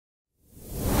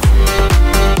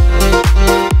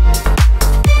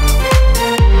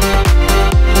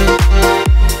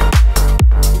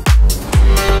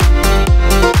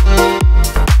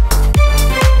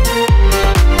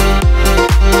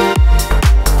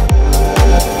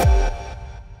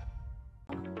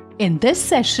In this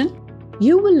session,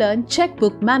 you will learn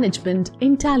checkbook management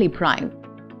in TallyPrime.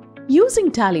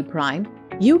 Using TallyPrime,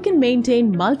 you can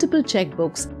maintain multiple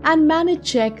checkbooks and manage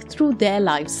check through their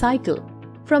life cycle,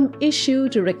 from issue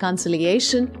to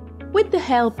reconciliation, with the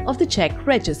help of the check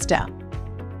register.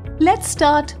 Let's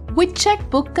start with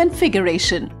checkbook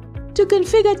configuration. To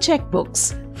configure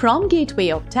checkbooks from Gateway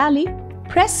of Tally,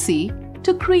 press C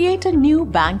to create a new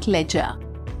bank ledger.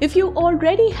 If you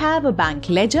already have a bank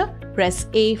ledger, press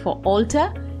A for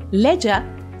Alter, Ledger,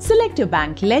 select your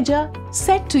bank ledger,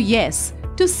 set to Yes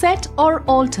to set or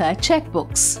alter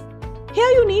checkbooks. Here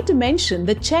you need to mention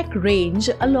the check range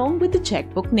along with the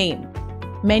checkbook name.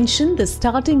 Mention the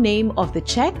starting name of the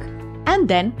check and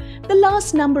then the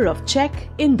last number of check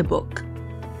in the book.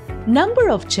 Number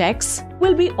of checks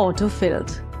will be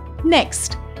auto-filled.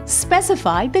 Next,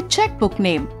 specify the checkbook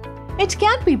name. It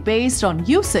can be based on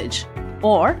usage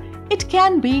or it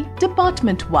can be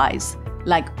department-wise,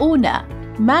 like owner,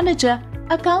 manager,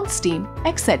 accounts team,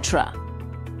 etc.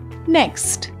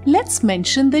 Next, let's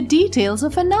mention the details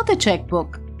of another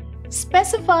checkbook.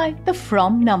 Specify the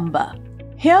from number.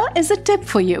 Here is a tip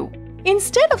for you.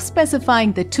 Instead of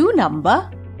specifying the to number,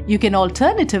 you can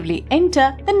alternatively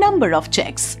enter the number of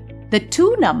checks. The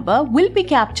to number will be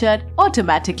captured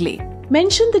automatically.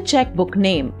 Mention the checkbook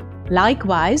name.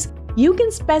 Likewise, you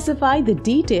can specify the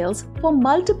details for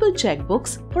multiple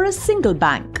checkbooks for a single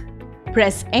bank.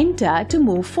 Press Enter to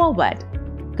move forward.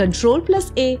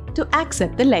 Ctrl+A to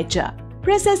accept the ledger.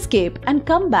 Press Escape and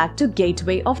come back to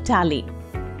Gateway of Tally.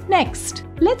 Next,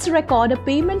 let's record a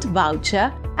payment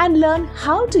voucher and learn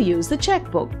how to use the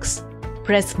checkbooks.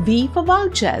 Press V for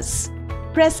vouchers.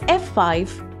 Press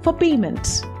F5 for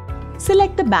payment.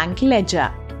 Select the bank ledger.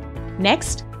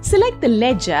 Next, select the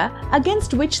ledger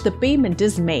against which the payment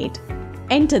is made.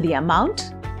 Enter the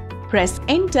amount. Press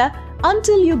Enter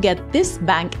until you get this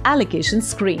bank allocation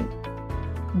screen.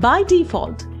 By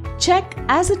default, check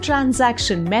as a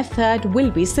transaction method will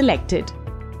be selected.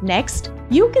 Next,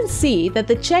 you can see that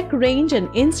the check range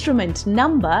and instrument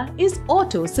number is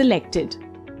auto-selected.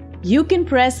 You can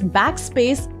press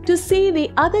backspace to see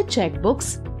the other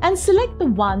checkbooks and select the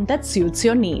one that suits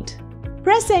your need.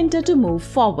 Press Enter to move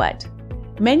forward.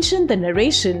 Mention the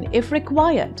narration if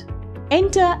required.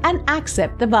 Enter and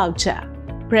accept the voucher.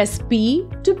 Press P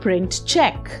to print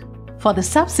check. For the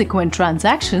subsequent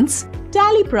transactions,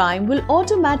 TallyPrime will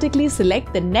automatically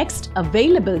select the next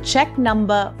available check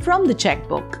number from the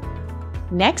checkbook.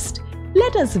 Next,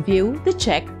 let us view the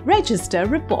check register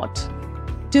report.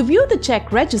 To view the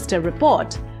check register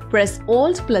report, press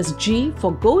Alt+G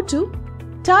for Go To,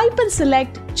 type and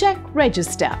select Check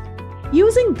Register.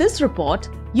 Using this report,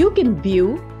 you can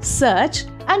view, search,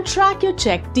 and track your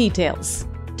check details.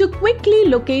 To quickly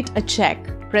locate a check,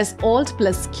 press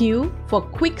Alt+Q for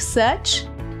Quick Search.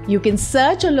 You can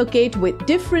search or locate with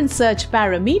different search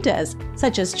parameters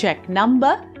such as check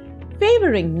number,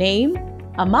 favoring name,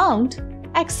 amount,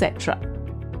 etc.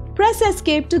 Press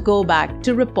Escape to go back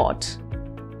to report.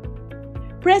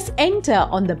 Press Enter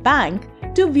on the bank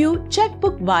to view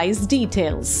checkbook-wise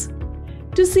details.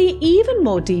 To see even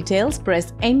more details,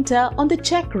 press Enter on the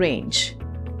check range.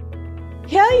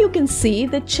 Here you can see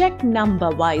the check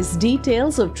number-wise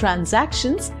details of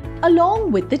transactions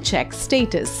along with the check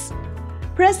status.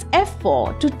 Press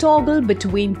F4 to toggle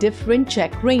between different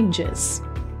check ranges.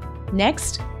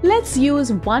 Next, let's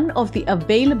use one of the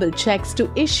available checks to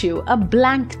issue a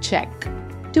blank check.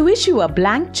 To issue a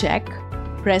blank check,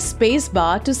 press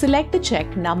spacebar to select the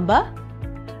check number.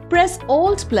 Press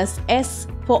Alt+S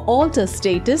for alter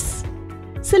status.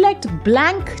 Select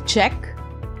blank check.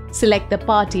 Select the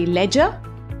party ledger.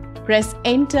 Press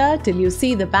Enter till you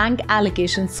see the bank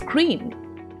allocation screen.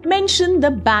 Mention the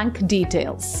bank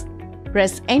details.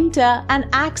 Press Enter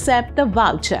and accept the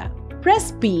voucher.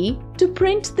 Press P to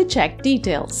print the check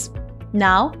details.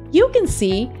 Now you can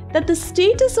see that the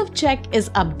status of check is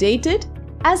updated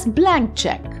as blank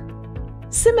check.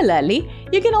 Similarly,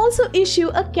 you can also issue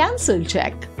a cancelled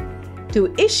check.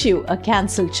 To issue a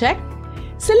cancelled check,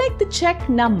 select the check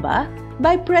number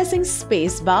by pressing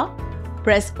spacebar,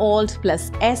 press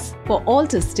Alt+S for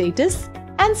alter status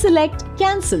and select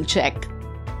Cancel Check.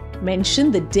 Mention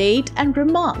the date and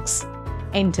remarks.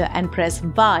 Enter and press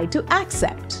Buy to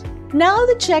accept. Now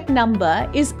the check number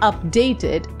is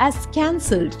updated as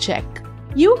Cancelled Check.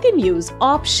 You can use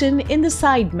Option in the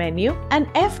side menu and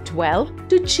F12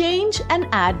 to change and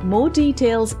add more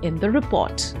details in the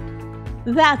report.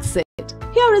 That's it.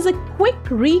 Here is a quick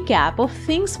recap of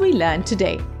things we learned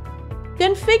today.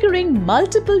 Configuring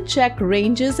multiple check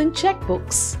ranges in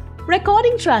checkbooks.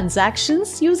 Recording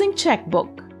transactions using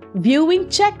checkbook. Viewing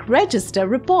check register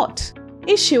report.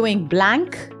 Issuing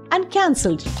blank and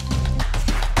cancelled